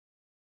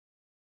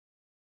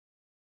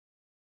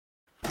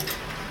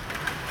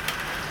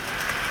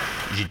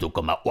Jitu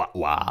kama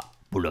wa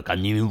pula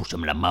kanimi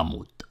usam la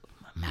mamut.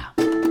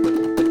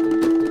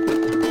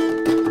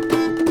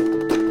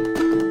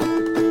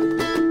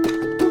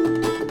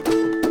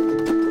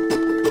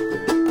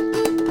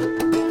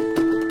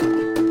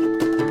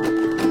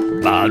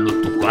 Balu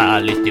tu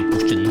kali te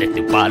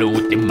pusinete palu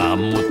te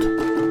mamut.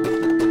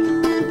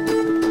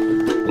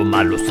 O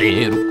malo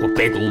seru ko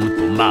pedum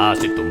tu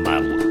masi tu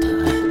mamut.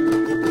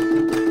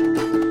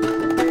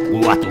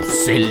 Watu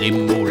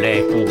selimule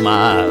kuma,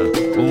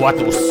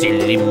 watu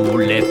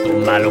selimule tu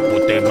malo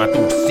kute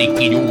matu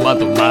sikiru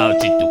matu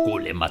machi tu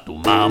kule matu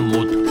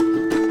mamut.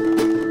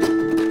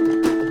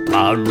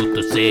 Malu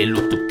tu selu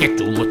tu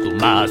ketu mutu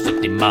masi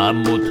te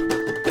mamut.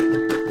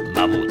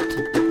 Mamut.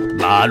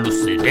 Malu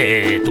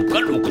sede tu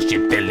kaluku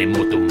shitele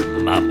mutu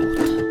mamut.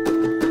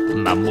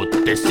 Mamut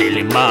te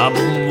sele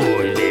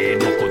mamule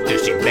moko te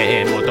shime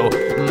moto.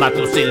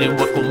 Matu sele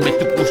wakume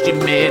tu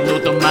kushime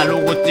noto malu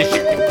wote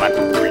shite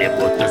patu kule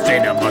moto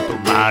sena moto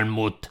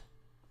mamut.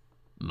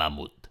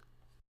 Mamut.